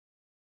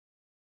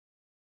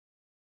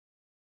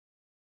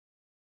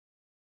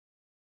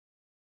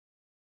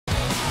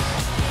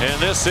And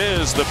this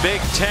is the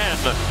Big Ten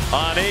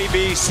on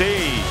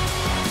ABC.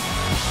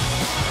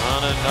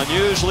 On an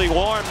unusually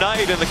warm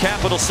night in the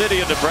capital city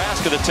of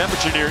Nebraska, the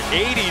temperature near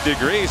 80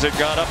 degrees. It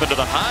got up into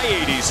the high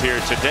 80s here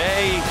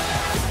today.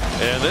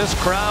 And this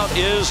crowd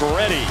is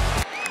ready.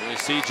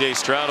 C.J.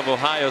 Stroud of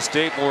Ohio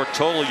State, more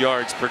total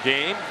yards per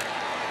game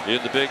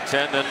in the Big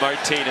Ten than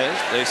Martinez.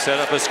 They set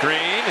up a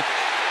screen.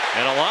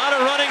 And a lot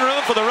of running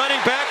room for the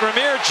running back,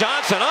 Rahmir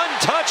Johnson,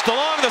 untouched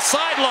along the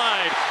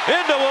sideline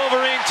into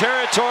Wolverine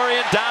territory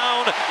and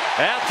down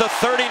at the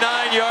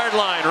 39-yard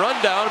line.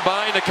 Run down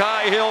by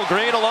Nakai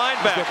Hill-Green, a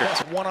linebacker. That's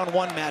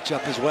one-on-one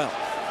matchup as well.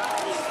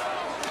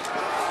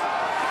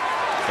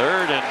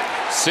 3rd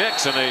and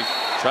 6, and they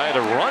try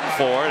to run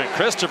for it, and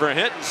Christopher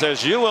Hinton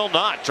says, "You will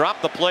not."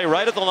 Drop the play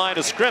right at the line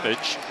of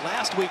scrimmage.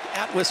 Last week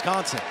at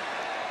Wisconsin.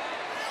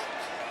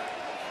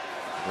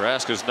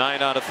 Nebraska's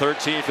 9 out of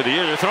 13 for the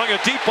year. They're throwing a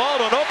deep ball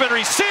to an open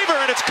receiver,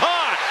 and it's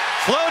caught.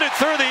 Floated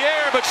through the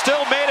air, but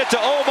still made it to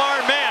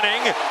Omar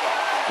Manning.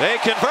 They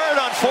convert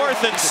on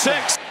 4th and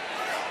 6.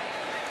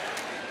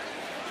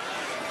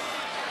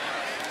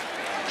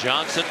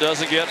 Johnson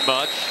doesn't get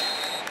much.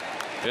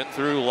 Been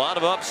through a lot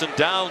of ups and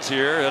downs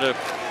here at a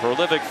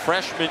prolific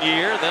freshman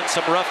year, then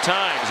some rough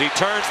times. He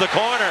turns the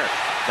corner.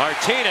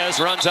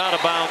 Martinez runs out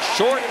of bounds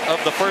short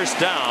of the first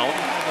down.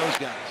 Those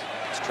guys.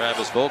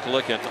 Travis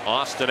Vokalek and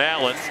Austin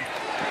Allen.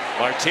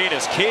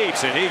 Martinez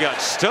keeps, and he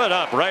got stood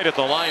up right at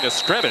the line of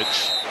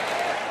scrimmage.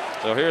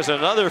 So here's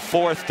another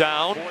 4th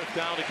down. 4th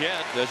down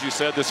again. As you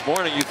said this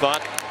morning, you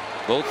thought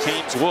both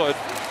teams would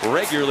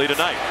regularly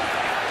tonight.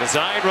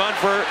 Design run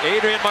for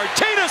Adrian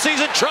Martinez.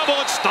 He's in trouble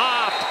and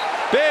stopped.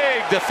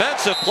 Big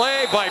defensive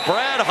play by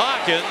Brad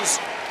Hawkins,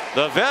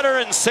 the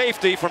veteran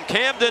safety from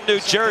Camden, New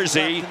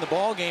Jersey. In the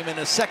ball game in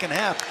the second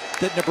half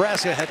that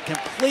Nebraska had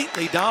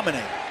completely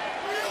dominated.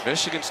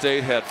 Michigan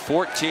State had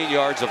 14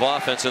 yards of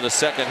offense in the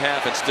second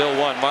half and still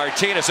won.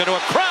 Martinez into a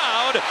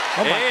crowd,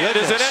 and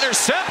is it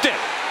intercepted?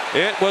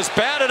 It was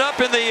batted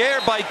up in the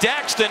air by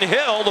Daxton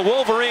Hill. The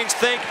Wolverines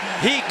think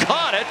he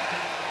caught it,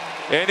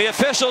 and the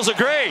officials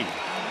agree.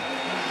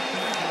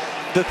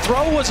 The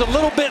throw was a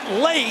little bit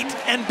late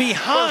and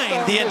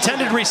behind the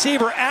intended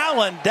receiver,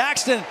 Allen.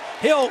 Daxton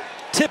Hill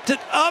tipped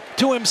it up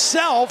to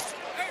himself.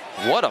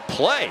 What a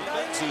play.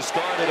 Who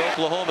started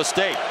Oklahoma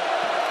State.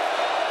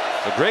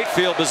 A great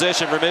field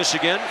position for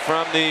Michigan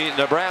from the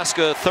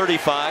Nebraska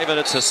 35, and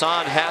it's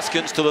Hassan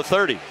Haskins to the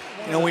 30.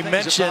 You know, we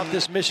mentioned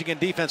this Michigan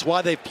defense,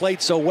 why they've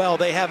played so well.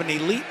 They have an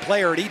elite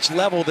player at each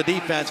level of the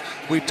defense.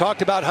 We've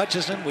talked about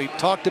Hutchinson, we've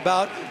talked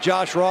about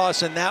Josh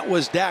Ross, and that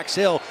was Dax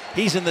Hill.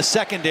 He's in the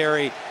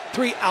secondary.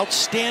 3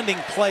 outstanding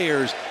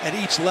players at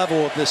each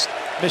level of this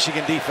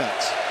Michigan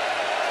defense.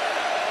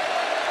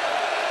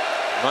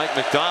 Mike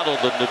McDonald,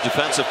 the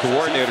defensive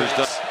coordinator,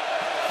 does.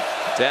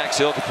 Dax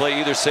Hill can play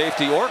either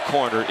safety or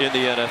corner in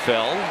the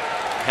NFL.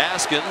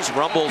 Haskins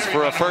rumbles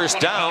for a first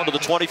down to the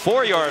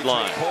 24-yard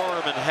line.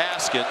 Corum and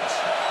Haskins.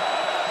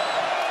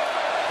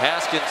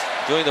 Haskins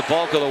doing the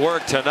bulk of the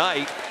work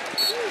tonight.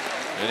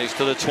 And he's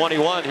to the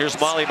 21. Here's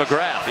Molly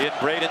McGrath in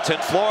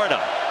Bradenton,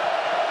 Florida.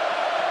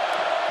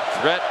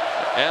 Threat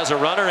as a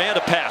runner and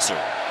a passer.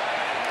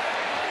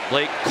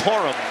 Blake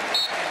Corum.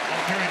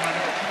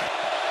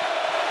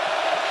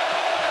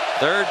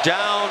 3rd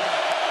down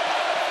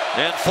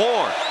and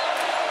 4.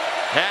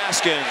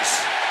 Haskins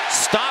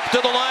stopped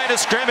to the line of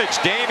scrimmage.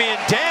 Damian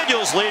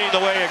Daniels leading the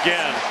way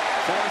again.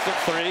 4th and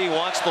 3,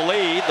 wants the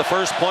lead. The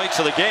first points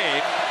of the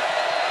game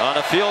on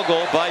a field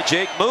goal by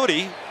Jake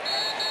Moody.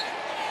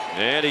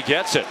 And he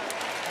gets it.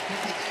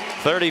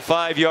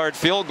 35-yard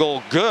field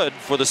goal, good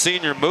for the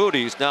senior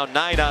Moody's. Now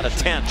 9 out of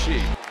 10.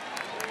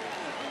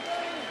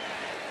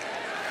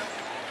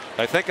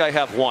 I think I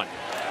have one.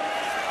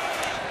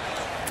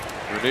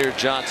 Rahmir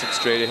Johnson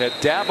straight ahead.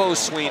 Dabo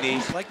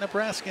Sweeney. Like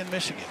Nebraska and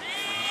Michigan.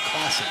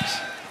 Classics.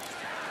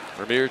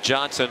 Rahmir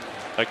Johnson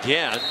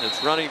again.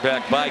 It's running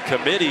back by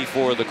committee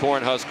for the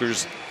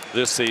Cornhuskers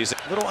this season.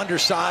 A little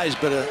undersized,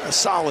 but a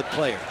solid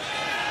player.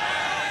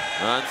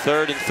 On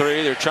 3rd and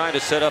 3, they're trying to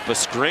set up a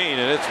screen,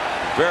 and it's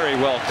very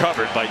well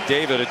covered by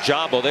David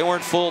Ajabo. They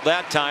weren't fooled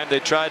that time. They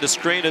tried to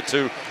screen it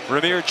to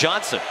Rahmir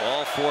Johnson.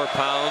 All 4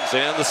 pounds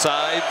and the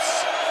sides.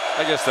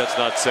 I guess that's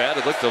not sad.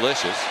 It looked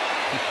delicious.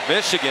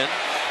 Michigan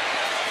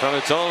from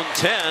its own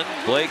 10,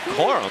 Blake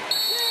Corum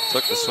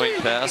took the swing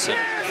pass and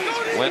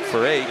went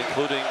for 8,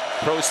 including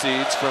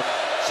proceeds from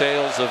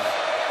sales of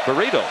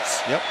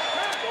burritos. Yep.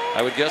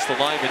 I would guess the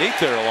linemen eat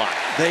there a lot.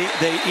 They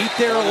eat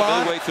there a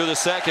lot. Midway through the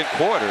second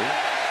quarter.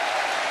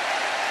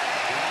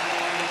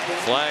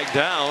 Flag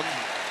down.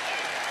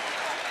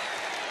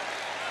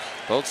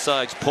 Both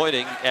sides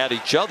pointing at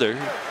each other.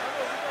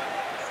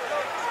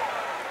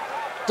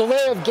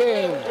 Delay of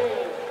game.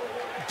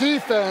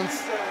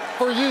 Defense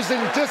for using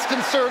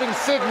disconcerting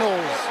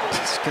signals.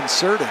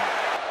 Disconcerting.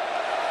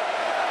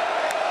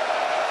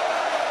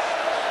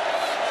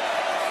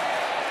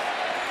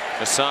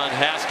 Hassan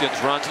Haskins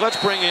runs. Let's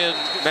bring in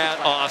Matt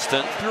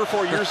Austin. 3 or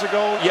 4 years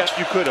ago, yes,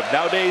 you could have.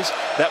 Nowadays,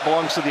 that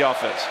belongs to the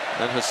offense.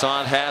 And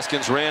Hassan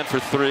Haskins ran for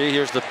 3.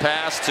 Here's the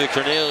pass to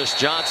Cornelius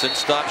Johnson.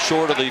 Stopped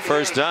short of the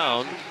first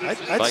down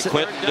by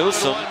Quentin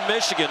Newsome.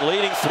 Michigan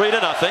leading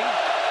 3-0.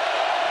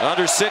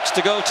 Under 6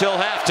 to go till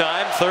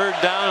halftime. 3rd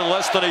down and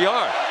less than a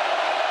yard.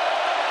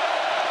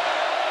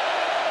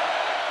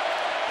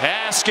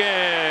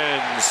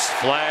 Haskins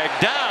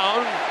flagged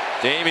down.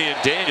 Damian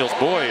Daniels,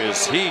 boy,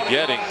 is he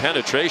getting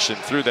penetration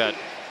through that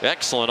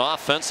excellent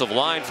offensive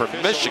line for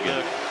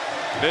Michigan.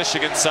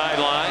 Michigan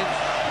sideline.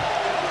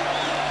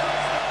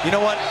 You know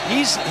what?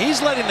 He's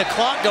letting the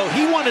clock go.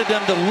 He wanted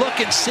them to look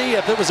and see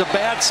if it was a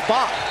bad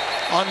spot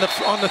on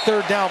the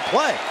 3rd down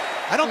play.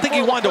 I don't think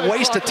he wanted to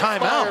waste a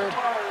timeout.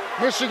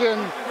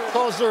 Michigan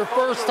calls their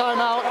first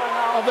timeout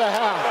of the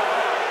half.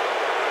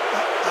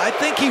 I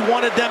think he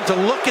wanted them to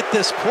look at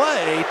this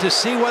play to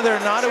see whether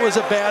or not it was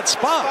a bad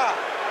spot.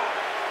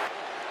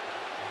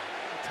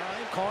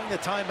 Calling the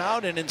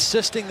timeout and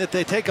insisting that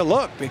they take a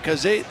look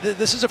because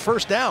this is a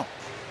 1st down.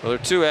 Well, there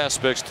are 2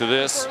 aspects to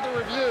this. Further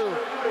review,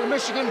 the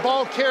Michigan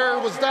ball carrier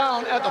was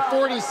down at the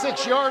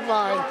 46-yard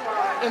line,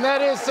 and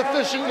that is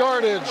sufficient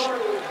yardage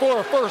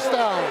for a 1st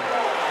down.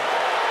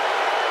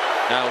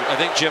 Now, I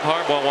think Jim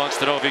Harbaugh wants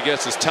to know if he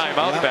gets his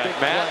timeout back,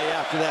 Matt.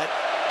 After that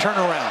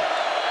turnaround.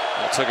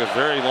 It took a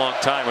very long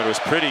time. It was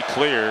pretty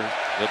clear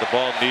that the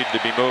ball needed to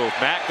be moved.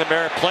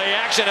 McNamara play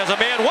action as a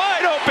man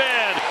wide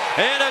open.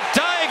 And a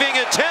diving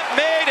attempt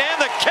made and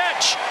the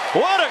catch.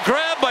 What a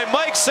grab by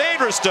Mike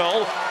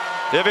Sainristil.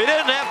 If he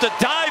didn't have to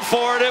dive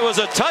for it, it was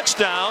a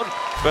touchdown.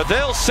 But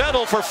they'll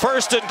settle for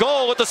 1st and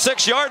goal at the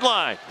 6-yard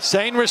line.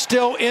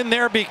 Sainristil in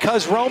there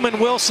because Roman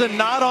Wilson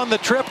not on the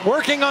trip,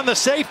 working on the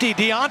safety.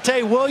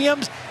 Deontay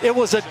Williams, it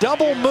was a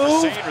double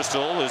move.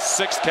 Sainristil, his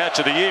 6th catch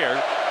of the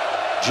year.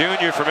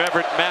 Junior from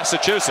Everett,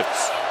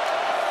 Massachusetts.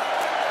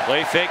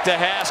 Play fake to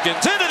Haskins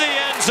into the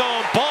end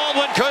zone.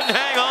 Baldwin couldn't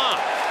hang on.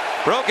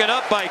 Broken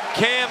up by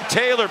Cam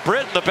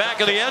Taylor-Britt in the back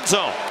of the end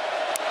zone.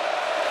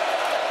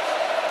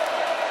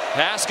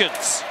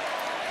 Haskins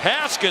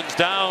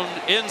down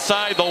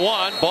inside the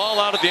 1. Ball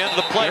out at the end of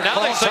the play.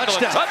 Now they signal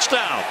a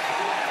touchdown.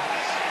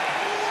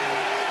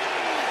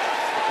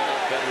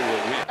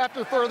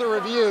 After further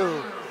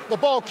review, the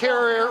ball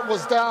carrier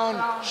was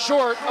down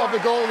short of the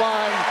goal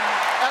line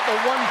at the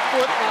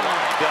 1-foot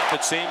line.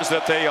 It seems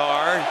that they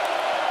are.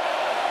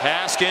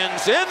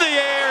 Haskins in the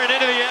air and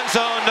into the end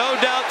zone. No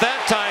doubt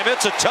that time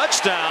it's a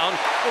touchdown.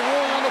 The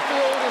ruling on the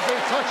field is a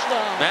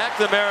touchdown.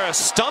 McNamara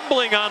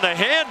stumbling on the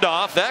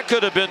handoff. That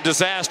could have been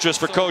disastrous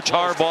for Coach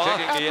Harbaugh.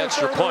 Taking the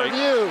extra point.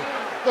 Review,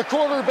 the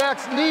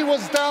quarterback's knee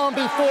was down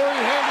before he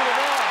handed it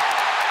off.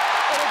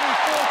 It'll be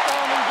 4th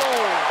down and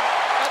goal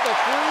at the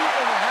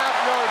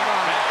 3.5-yard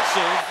line.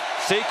 Massive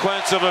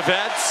sequence of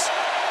events.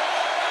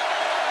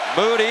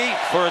 Moody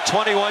for a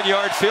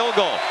 21-yard field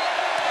goal.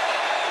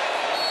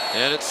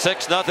 And it's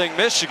 6-0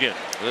 Michigan.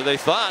 They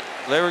thought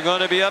they were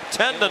going to be up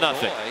 10-0.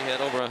 He had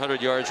over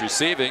 100 yards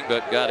receiving,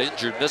 but got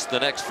injured, missed the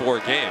next 4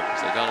 games.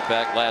 They got him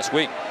back last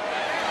week.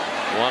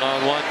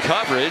 One-on-one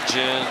coverage,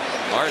 and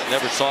Martin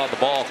never saw the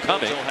ball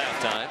coming until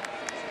halftime.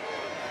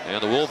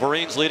 And the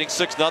Wolverines leading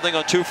 6-0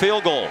 on 2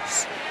 field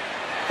goals.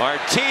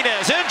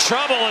 Martinez in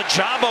trouble, and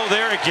Jumbo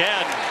there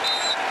again.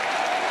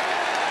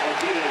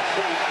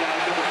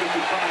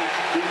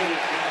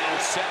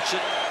 Interception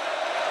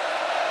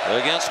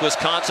against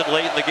Wisconsin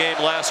late in the game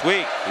last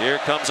week. Here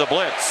comes a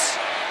blitz.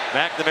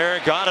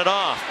 McNamara got it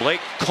off. Blake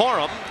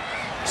Corum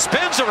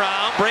spins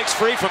around, breaks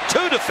free from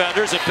 2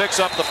 defenders, and picks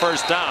up the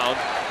 1st down.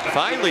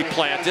 Finally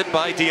planted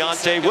by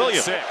Deontay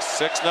Williams.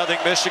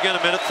 6-0 Michigan,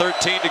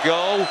 1:13 to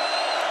go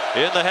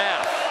in the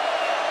half.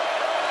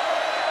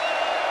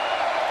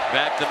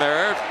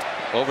 McNamara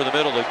over the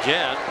middle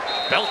again.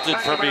 Belted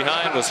from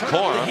behind was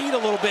Corum. Heat a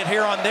little bit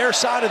here on their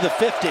side of the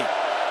 50.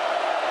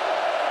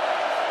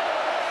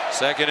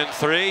 2nd and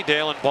 3.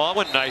 Dalen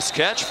Baldwin, nice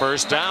catch.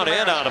 1st down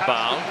and out of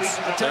bounds.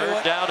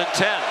 3rd down and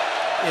 10.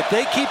 If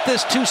they keep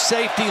this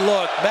 2-safety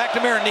look,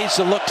 McNamara needs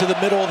to look to the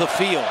middle of the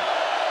field.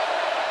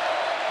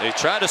 They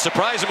try to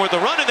surprise him with the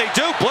run, and they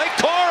do. Blake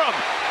Corum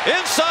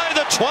inside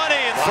the 20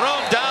 and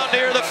thrown down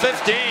near the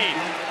 15.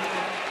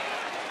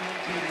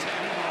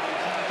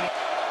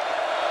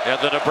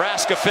 At the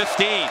Nebraska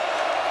 15.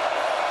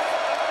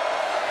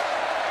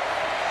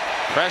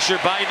 Pressure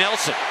by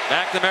Nelson.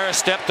 McNamara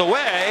stepped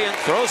away and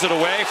throws it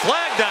away.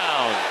 Flag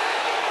down.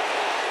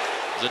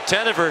 It's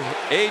intended for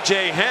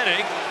A.J.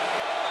 Henning.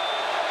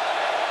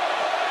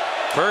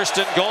 1st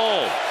and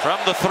goal from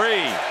the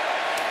 3.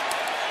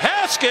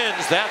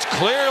 Haskins, that's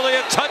clearly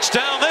a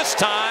touchdown this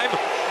time.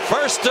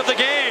 1st of the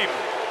game.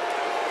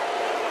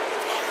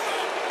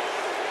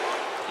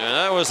 And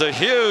that was a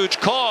huge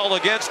call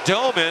against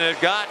Doman.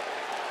 It got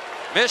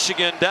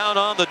Michigan down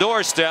on the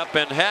doorstep,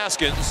 and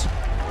Haskins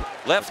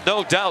left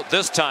no doubt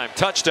this time.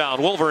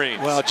 Touchdown,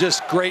 Wolverines. Well,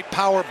 just great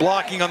power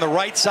blocking on the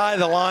right side of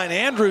the line.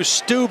 Andrew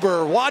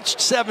Stuber watched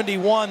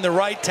 71, the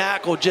right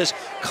tackle, just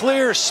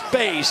clear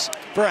space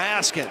for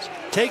Haskins.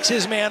 Takes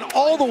his man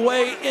all the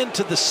way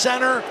into the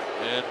center.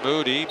 And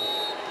Moody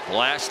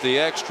Blast the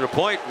extra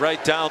point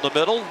right down the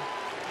middle.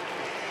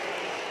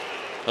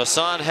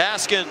 Hassan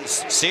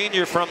Haskins,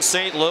 senior from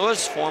St.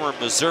 Louis, former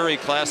Missouri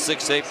Class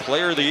 6A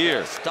Player of the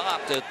Year.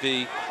 Stopped at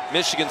the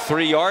Michigan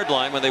 3-yard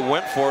line when they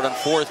went for it on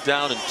 4th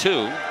down and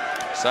 2.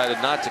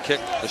 Decided not to kick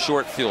the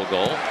short field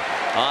goal.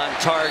 On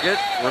target,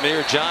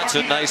 Ramir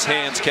Johnson, nice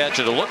hands catch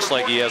it. It looks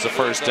like he has a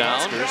first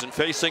down. And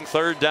facing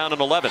 3rd down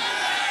and 11.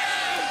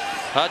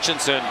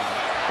 Hutchinson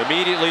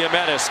immediately a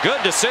menace.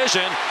 Good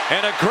decision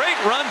and a great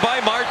run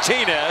by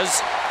Martinez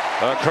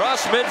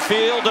across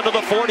midfield into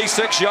the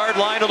 46-yard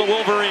line of the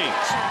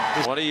Wolverines.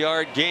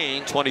 20-yard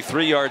gain,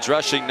 23 yards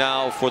rushing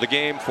now for the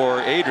game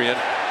for Adrian.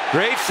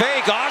 Great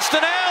fake,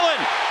 Austin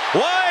Allen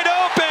wide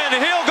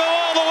open. He'll go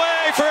all the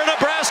way for a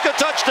Nebraska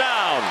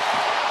touchdown.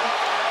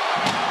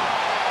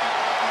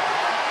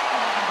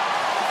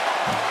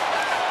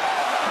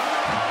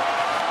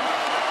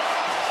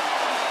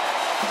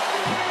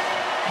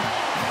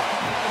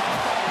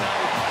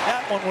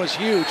 That one was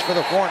huge for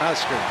the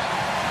Cornhuskers.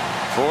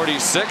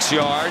 46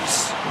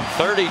 yards,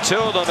 32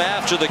 of them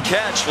after the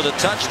catch for the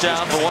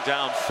touchdown.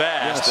 Down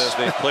fast as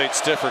they played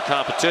stiffer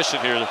competition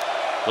here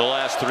the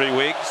last 3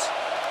 weeks.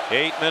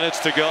 8 minutes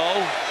to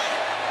go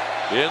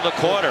in the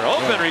quarter.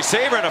 Open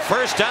receiver and a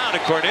first down,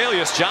 and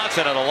Cornelius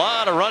Johnson had a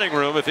lot of running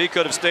room if he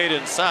could have stayed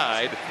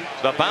inside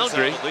the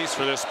boundary, at least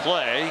for this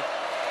play.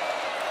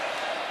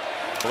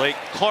 Blake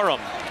Corum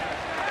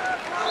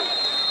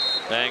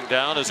banged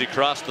down as he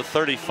crossed the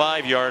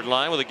 35-yard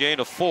line with a gain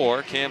of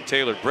 4. Cam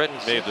Taylor-Britt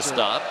made the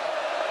stop.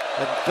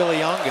 And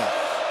Filianga.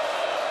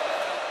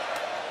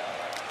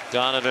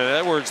 Donovan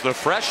Edwards, the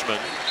freshman,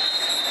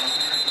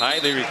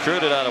 highly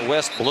recruited out of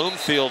West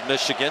Bloomfield,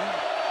 Michigan.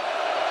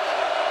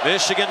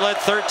 Michigan led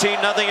 13-0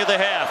 at the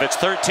half. It's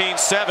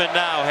 13-7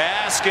 now.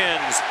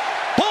 Haskins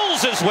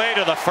pulls his way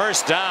to the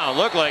first down.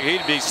 Looked like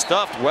he'd be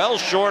stuffed well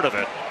short of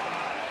it.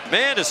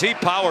 Man, is he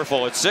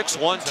powerful at 6'1",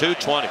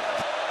 220.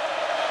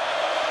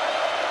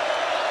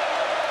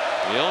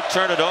 You don't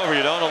turn it over,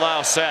 you don't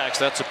allow sacks.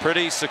 That's a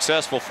pretty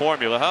successful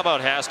formula. How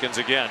about Haskins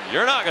again?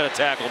 You're not going to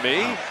tackle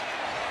me.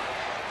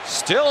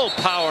 Still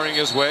powering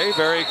his way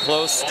very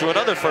close to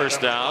another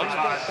first down.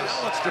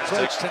 Balanced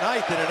approach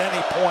tonight than at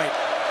any point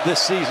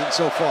this season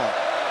so far.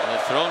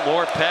 They've thrown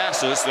more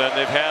passes than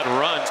they've had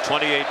runs.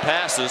 28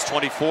 passes,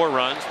 24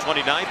 runs,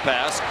 29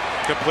 pass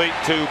complete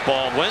to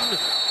Baldwin.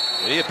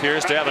 He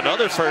appears to have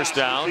another first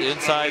down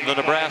inside the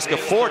Nebraska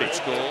 40.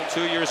 School,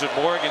 2 years at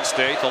Morgan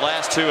State, the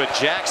last 2 at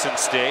Jackson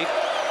State.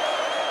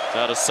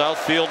 Out of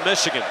Southfield,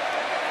 Michigan.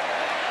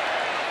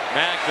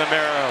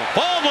 McNamara,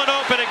 Baldwin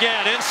open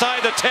again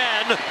inside the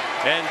 10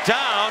 and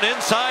down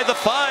inside the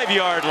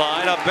 5-yard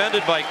line,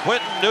 upended by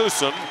Quentin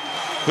Newsom,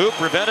 who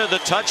prevented the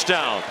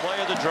touchdown. Play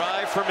of the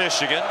drive for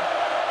Michigan.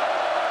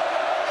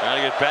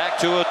 Trying to get back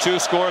to a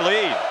 2-score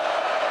lead.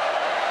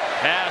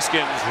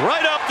 Haskins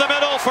right up the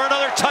middle for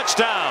another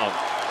touchdown.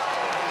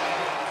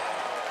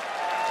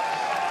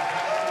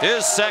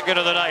 His 2nd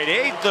of the night,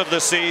 8th of the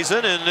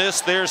season in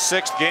this their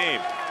 6th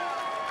game.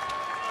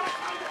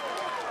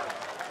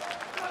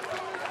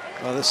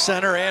 Well, the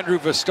center, Andrew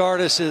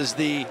Vastardis, is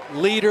the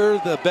leader,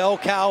 the bell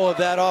cow of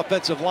that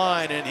offensive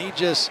line, and he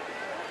just,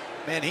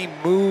 man, he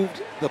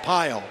moved the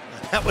pile.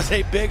 That was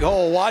a big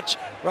hole. Watch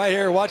right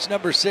here, watch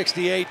number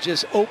 68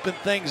 just open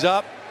things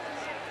up.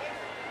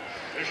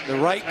 The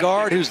right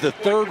guard, who's the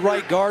 3rd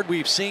right guard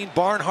we've seen,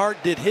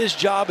 Barnhart, did his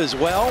job as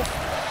well.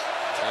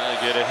 Trying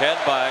to get ahead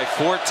by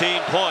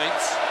 14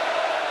 points.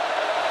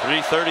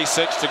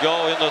 3:36 to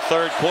go in the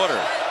 3rd quarter.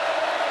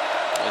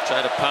 They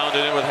try to pound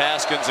it in with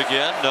Haskins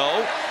again.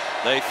 No,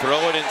 they throw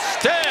it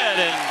instead,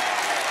 and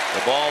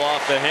the ball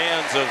off the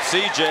hands of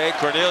CJ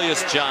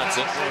Cornelius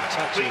Johnson.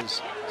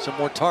 Touches, some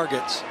more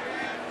targets.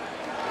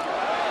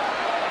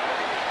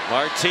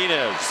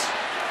 Martinez.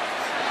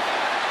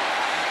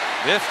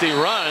 Nifty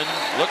run.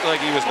 Looked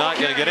like he was not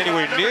going to get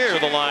anywhere near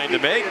the line to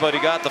make, but he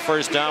got the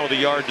first down with a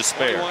yard to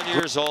spare. 21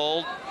 years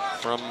old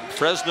from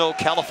Fresno,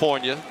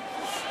 California.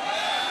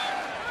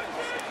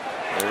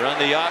 They run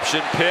the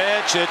option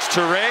pitch. It's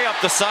Toure up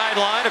the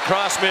sideline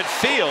across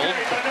midfield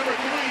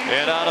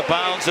and out of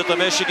bounds at the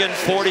Michigan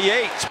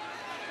 48.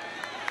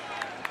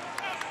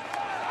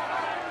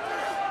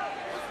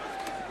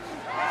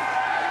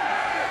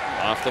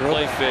 Off the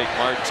play fake,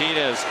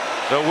 Martinez,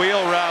 the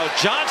wheel route,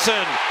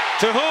 Johnson,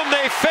 to whom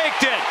they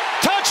faked it.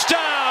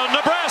 Touchdown,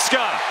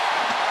 Nebraska.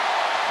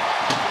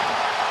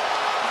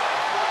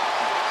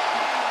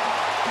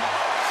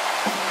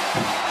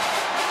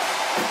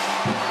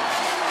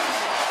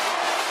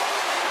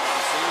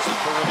 Season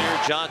for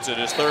Ramir Johnson,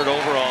 his 3rd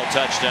overall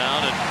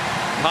touchdown, and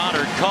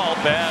Connor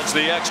Culp adds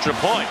the extra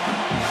point.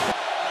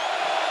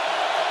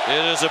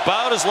 It is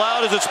about as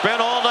loud as it's been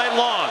all night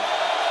long.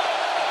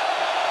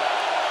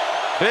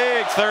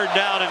 Big 3rd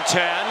down and 10.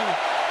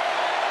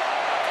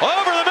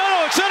 Over the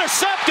middle, it's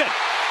intercepted.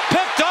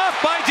 Picked off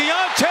by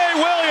Deontay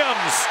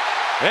Williams.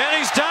 And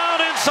he's down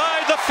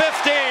inside the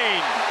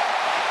 15.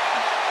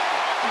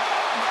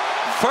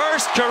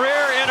 First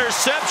career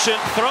interception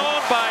thrown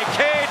by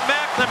Cade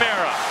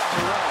McNamara.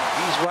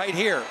 He's right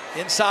here,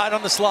 inside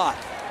on the slot.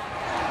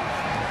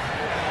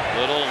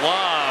 Little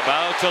lob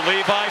out to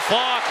Levi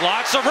Falk.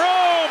 Lots of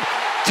room.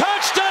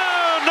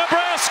 Touchdown,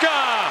 Nebraska.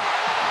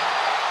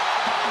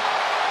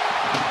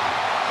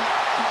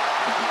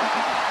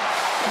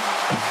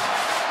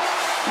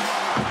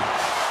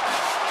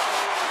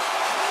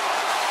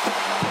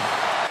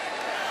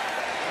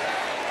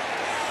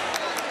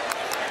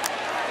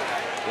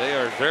 They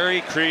are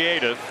very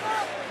creative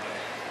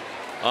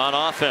on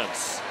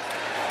offense.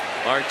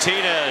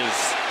 Martinez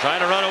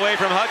trying to run away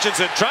from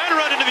Hutchinson, trying to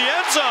run into the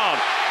end zone,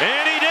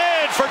 and he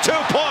did for 2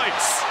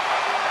 points.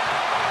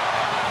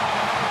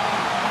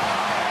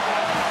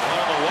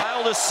 One of the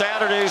wildest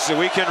Saturdays that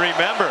we can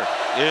remember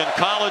in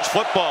college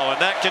football,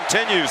 and that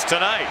continues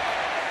tonight.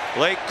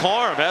 Blake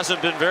Corum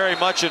hasn't been very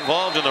much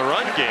involved in the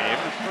run game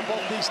for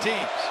both these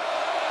teams.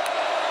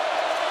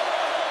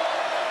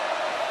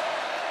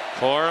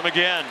 Corum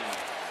again.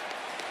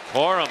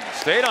 Corum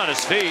stayed on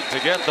his feet to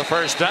get the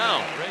first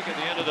down. Break at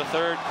the end of the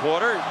third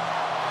quarter.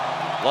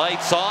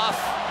 Lights off.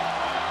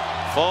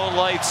 Phone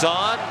lights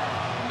on.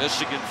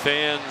 Michigan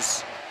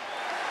fans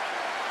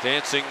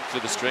dancing to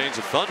the strains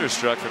of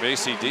Thunderstruck from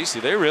AC/DC.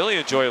 They really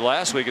enjoyed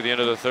last week at the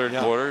end of the third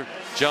quarter.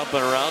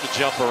 Jumping around to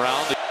jump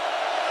around.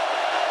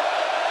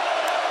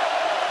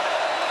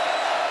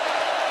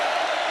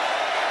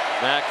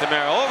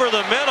 McNamara over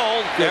the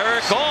middle.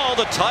 Eric All,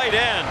 the tight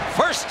end.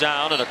 First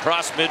down and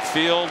across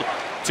midfield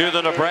to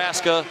the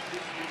Nebraska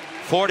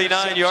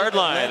 49-yard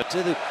line.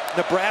 To the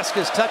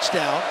Nebraska's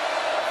touchdown.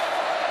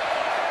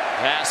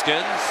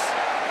 Haskins,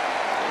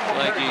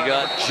 like he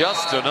got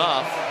just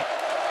enough.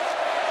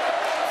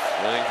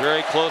 Getting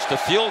very close to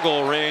field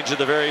goal range at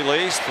the very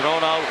least.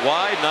 Thrown out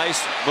wide.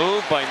 Nice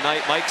move by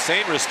Mike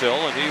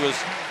Sainristil, and he was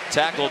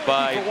tackled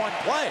by for one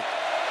play.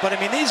 But I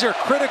mean, these are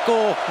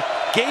critical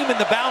game in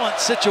the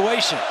balance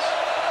situations.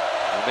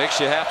 It makes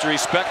you have to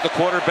respect the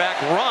quarterback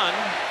run,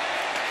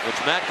 which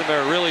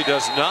McNamara really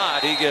does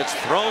not. He gets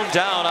thrown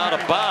down out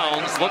of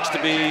bounds. Looks to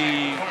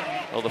be,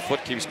 well, the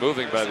foot keeps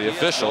moving by the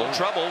official.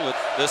 Trouble with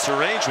this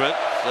arrangement.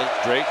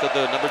 That's great that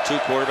the #2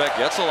 quarterback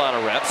gets a lot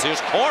of reps.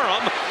 Here's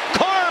Corum.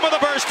 Corum with a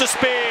burst of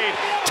speed.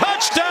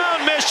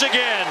 Touchdown,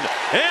 Michigan.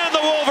 And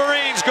the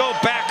Wolverines go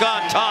back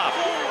on top.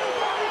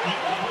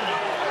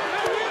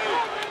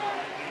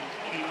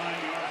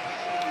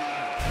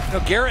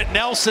 Garrett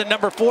Nelson,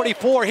 number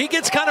 44, he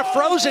gets kind of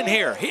frozen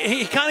here.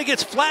 He kind of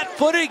gets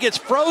flat-footed, he gets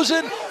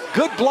frozen.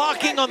 Good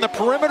blocking on the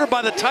perimeter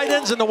by the tight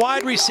ends and the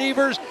wide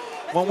receivers.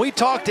 When we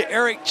talked to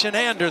Eric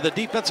Chinander, the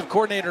defensive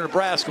coordinator of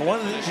Nebraska, one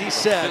of the things he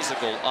said.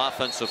 Physical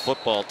offensive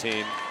football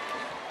team.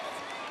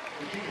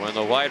 When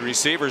the wide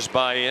receivers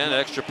buy in,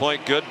 extra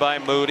point good by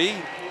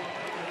Moody.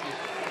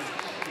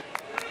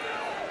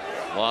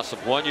 Loss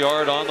of 1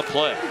 yard on the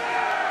play.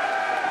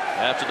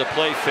 After the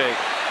play fake,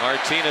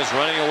 Martinez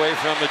running away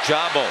from the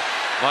Jabo.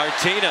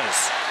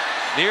 Martinez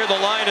near the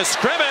line of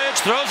scrimmage,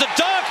 throws a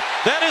dunk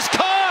that is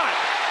caught.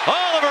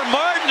 Oliver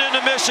Martin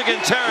into Michigan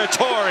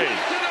territory. It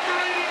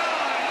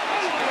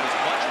was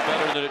much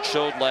better than it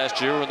showed last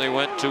year when they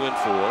went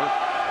 2-4.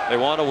 They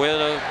want to win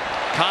a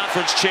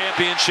conference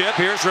championship.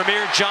 Here's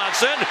Ramir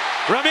Johnson.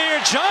 Ramir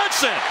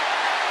Johnson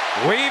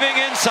weaving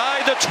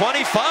inside the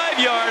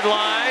 25-yard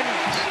line.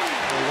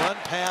 A run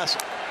pass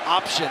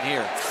option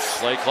here.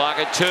 Play clock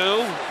at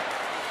 2.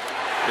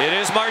 It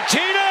is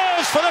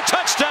Martinez for the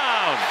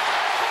touchdown.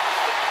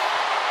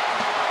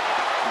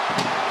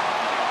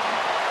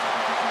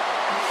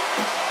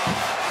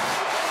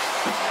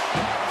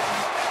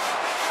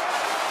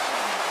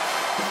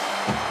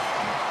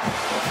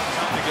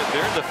 Time to get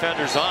their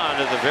defenders on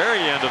at the very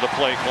end of the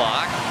play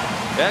clock.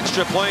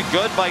 Extra point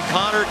good by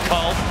Connor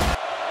Culp.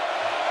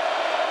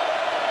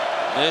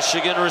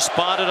 Michigan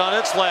responded on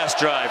its last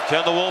drive.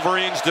 Can the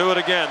Wolverines do it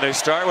again? They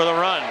start with a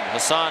run.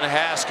 Hassan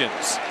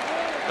Haskins.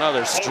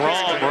 Another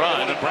strong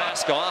run.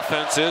 Nebraska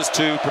offense is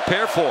to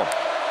prepare for.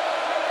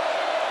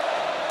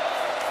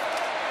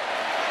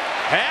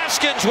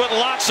 Haskins with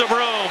lots of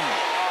room.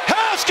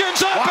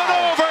 Haskins up and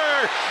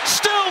over.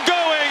 Still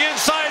going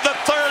inside the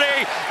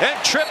 30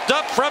 and tripped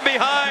up from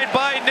behind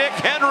by Nick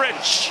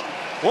Henrich.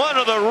 One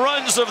of the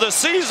runs of the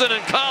season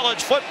in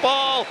college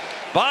football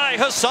by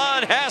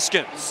Hassan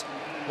Haskins.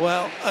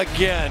 Well,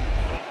 again,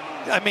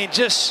 I mean,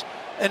 just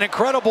an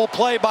incredible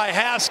play by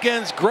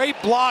Haskins.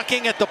 Great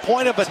blocking at the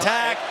point of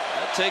attack.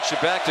 That takes you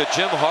back to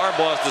Jim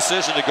Harbaugh's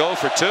decision to go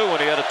for 2 when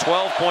he had a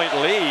 12-point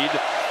lead.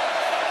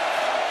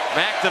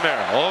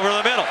 McNamara over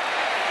the middle.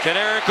 Can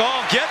Eric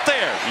All get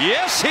there?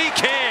 Yes, he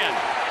can.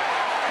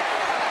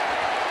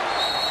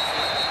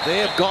 They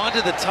have gone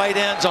to the tight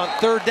ends on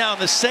third down.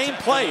 The same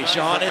play,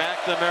 Sean.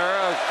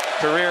 McNamara,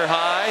 career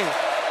high.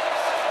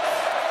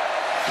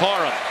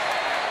 Corum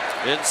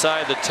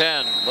inside the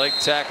 10. Leg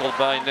tackled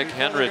by Nick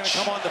Henrich.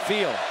 Come on the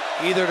field,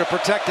 either to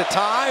protect a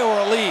tie or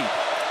a lead.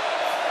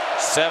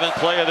 7th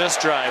play of this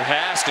drive.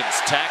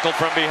 Haskins tackled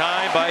from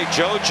behind by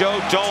JoJo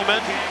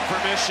Doman for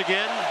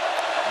Michigan.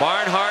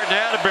 Barnhart and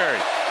Atterbury.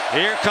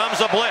 Here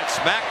comes a blitz.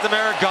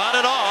 McNamara got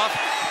it off,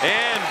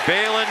 and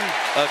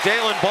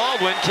Dalen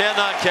Baldwin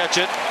cannot catch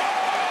it.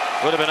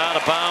 Would have been out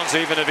of bounds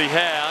even if he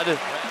had.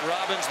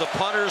 Robbins, the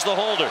punter, is the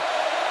holder.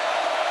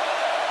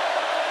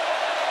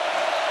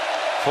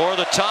 for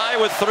the tie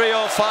with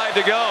 3:05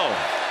 to go.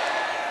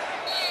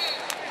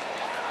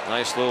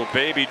 Nice little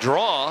baby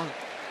draw.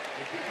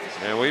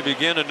 And we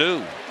begin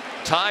anew.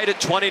 Tied at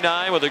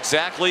 29 with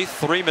exactly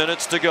 3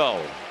 minutes to go.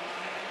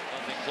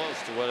 Nothing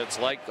close to what it's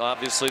like,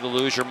 obviously, to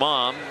lose your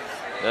mom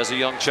as a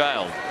young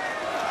child.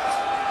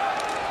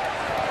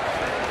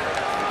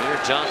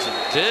 Johnson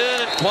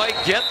didn't quite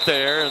get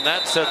there, and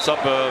that sets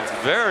up a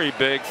very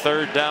big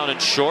 3rd down and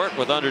short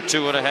with under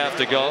 2.5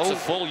 to go. It's a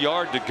full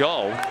yard to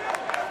go.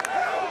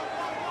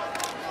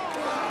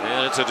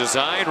 And it's a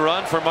design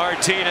run for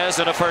Martinez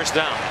and a 1st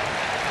down.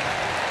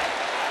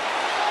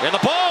 And the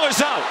ball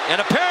is out, and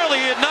apparently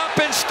he had not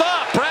been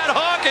stopped. Brad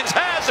Hawkins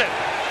has it.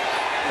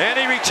 And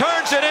he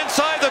returns it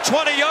inside the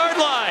 20-yard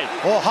line.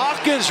 Well,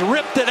 Hawkins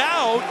ripped it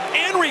out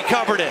and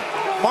recovered it.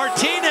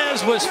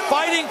 Martinez was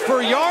fighting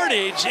for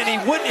yardage, and he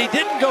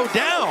didn't go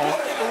down.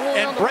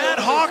 And Brad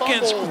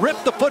Hawkins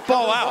ripped the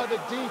football out.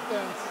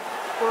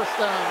 First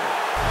down.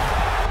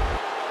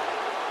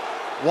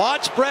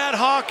 Watch Brad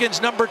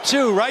Hawkins, number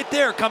 2, right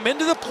there, come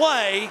into the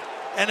play.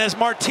 And as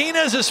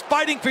Martinez is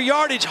fighting for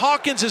yardage,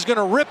 Hawkins is going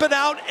to rip it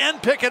out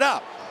and pick it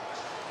up.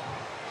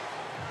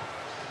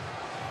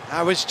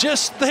 I was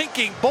just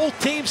thinking both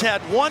teams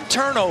had 1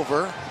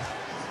 turnover.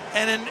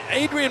 And in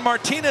Adrian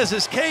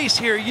Martinez's case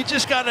here, you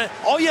just got to,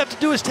 all you have to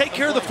do is take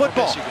care of the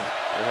football.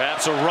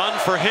 Perhaps a run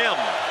for him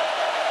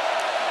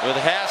with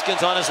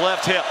Haskins on his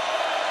left hip.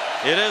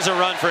 It is a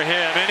run for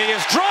him, and he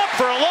is dropped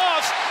for a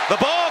loss. The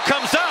ball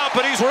comes out,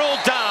 but he's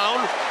rolled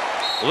down.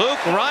 Luke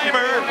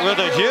Reimer with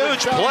a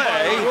huge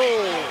play.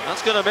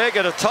 That's going to make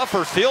it a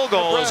tougher field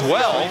goal as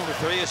well.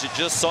 3, as you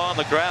just saw in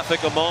the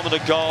graphic a moment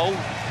ago.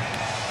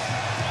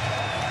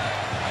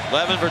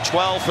 11 for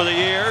 12 for the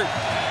year.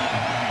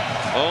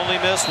 Only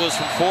miss was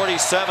from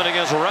 47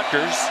 against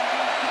Rutgers.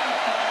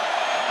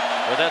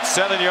 But that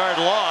 7-yard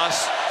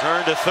loss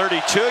turned a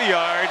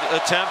 32-yard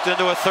attempt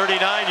into a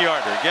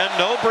 39-yarder. Again,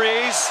 no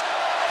breeze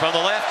from the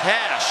left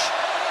hash.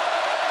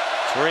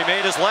 That's where he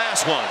made his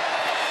last one.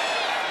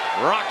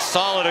 Rock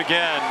solid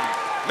again.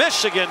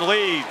 Michigan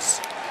leads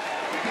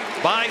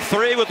by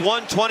 3 with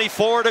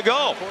 1:24 to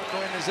go.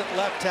 Portland is at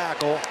left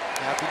tackle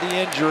after the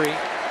injury.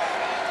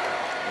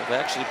 They've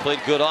actually played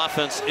good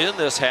offense in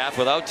this half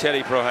without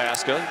Teddy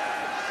Prohaska.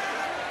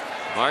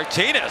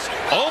 Martinez,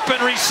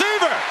 open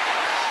receiver.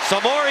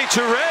 Samori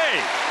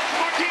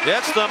Toure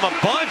gets them a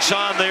bunch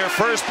on their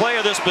first play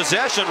of this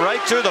possession,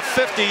 right to the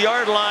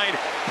 50-yard line.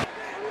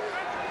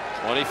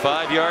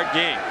 25-yard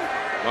gain.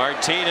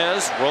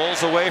 Martinez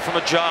rolls away from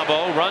a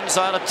Jabo, runs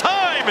out of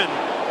time, and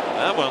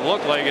that one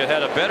looked like it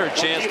had a better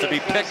chance to be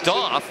picked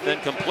off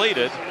than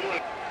completed.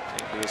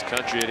 Into his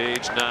country at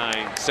age 9.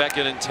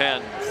 2nd and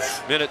 10.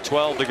 Minute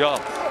 12 to go.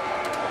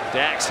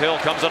 Dax Hill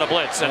comes on a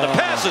blitz, and the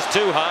pass is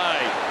too high.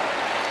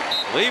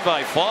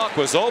 Levi Falk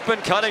was open,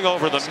 cutting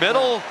over the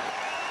middle.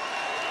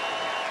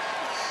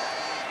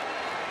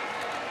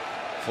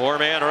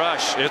 4-man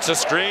rush. It's a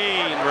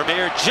screen.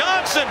 Ramir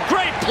Johnson,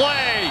 great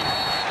play.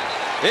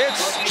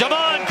 It's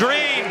Jamon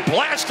Green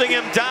blasting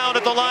him down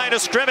at the line of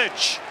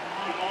scrimmage.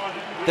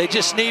 They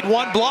just need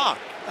 1 block.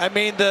 I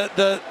mean,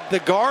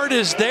 the guard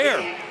is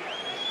there.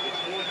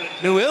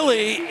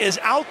 Newilly is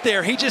out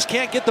there. He just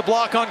can't get the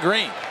block on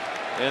Green.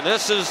 And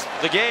this is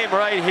the game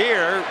right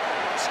here.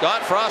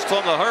 Scott Frost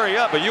told him to hurry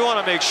up, but you want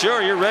to make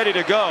sure you're ready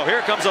to go.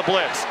 Here comes a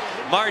blitz.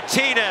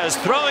 Martinez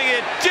throwing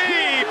it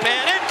deep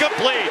and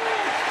incomplete.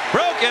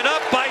 Broken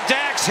up by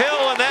Dax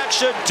Hill, and that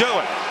should do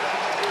it.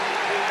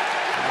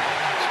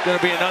 It's going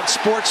to be an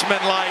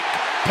unsportsmanlike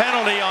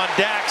penalty on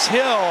Dax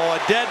Hill,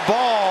 a dead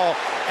ball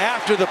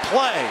after the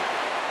play.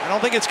 I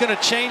don't think it's going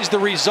to change the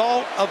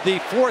result of the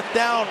 4th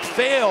down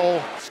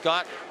fail.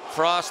 Scott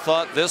Frost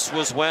thought this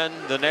was when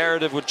the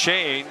narrative would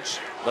change,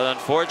 but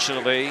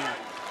unfortunately,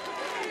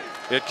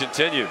 it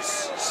continues.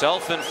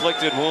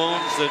 Self-inflicted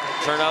wounds that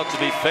turn out to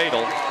be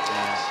fatal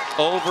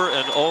over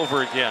and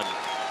over again.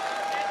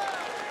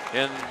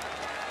 And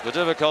the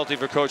difficulty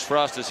for Coach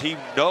Frost is he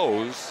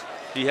knows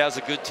he has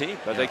a good team,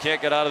 but they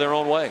can't get out of their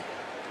own way.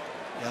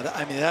 Yeah,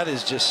 I mean, that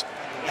is just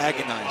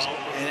agonizing.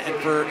 And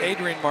for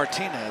Adrian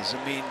Martinez,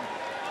 I mean,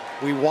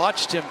 we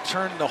watched him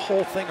turn the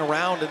whole thing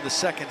around in the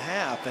 2nd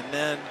half, and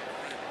then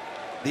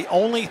the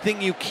only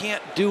thing you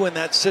can't do in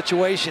that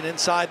situation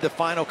inside the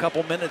final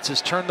couple minutes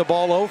is turn the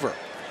ball over.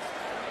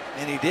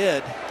 And he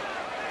did.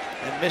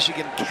 And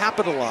Michigan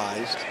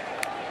capitalized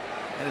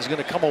and is going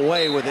to come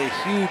away with a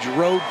huge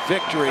road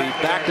victory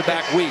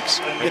back-to-back weeks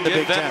in the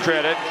Big Ten. Give them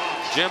credit.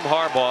 Jim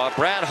Harbaugh,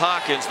 Brad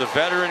Hawkins, the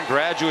veteran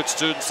graduate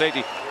student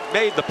safety,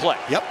 made the play.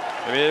 Yep.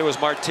 I mean, it was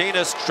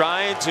Martinez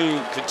trying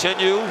to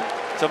continue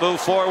to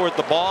move forward with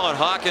the ball, and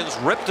Hawkins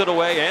ripped it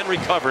away and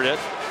recovered it.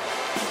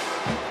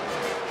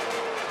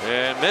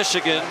 And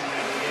Michigan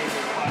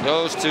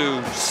goes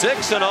to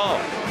 6-0.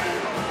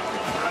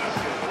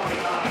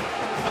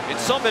 In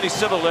so many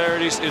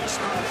similarities, it's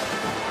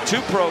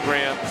 2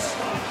 programs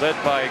led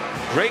by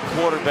great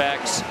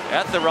quarterbacks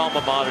at their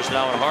alma maters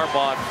now in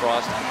Harbaugh and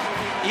Frost,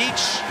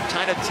 each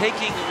kind of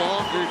taking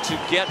longer to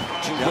get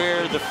to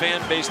where the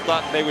fan base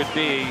thought they would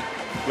be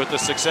with the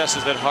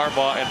successes that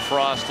Harbaugh and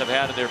Frost have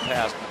had in their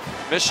past.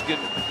 Michigan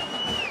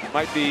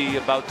might be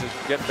about to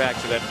get back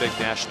to that big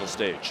national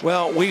stage.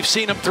 Well, we've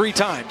seen them 3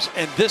 times,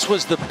 and this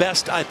was the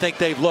best I think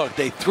they've looked.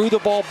 They threw the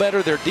ball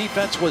better. Their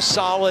defense was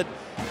solid.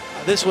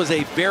 This was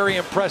a very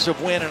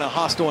impressive win in a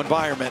hostile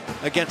environment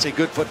against a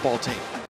good football team.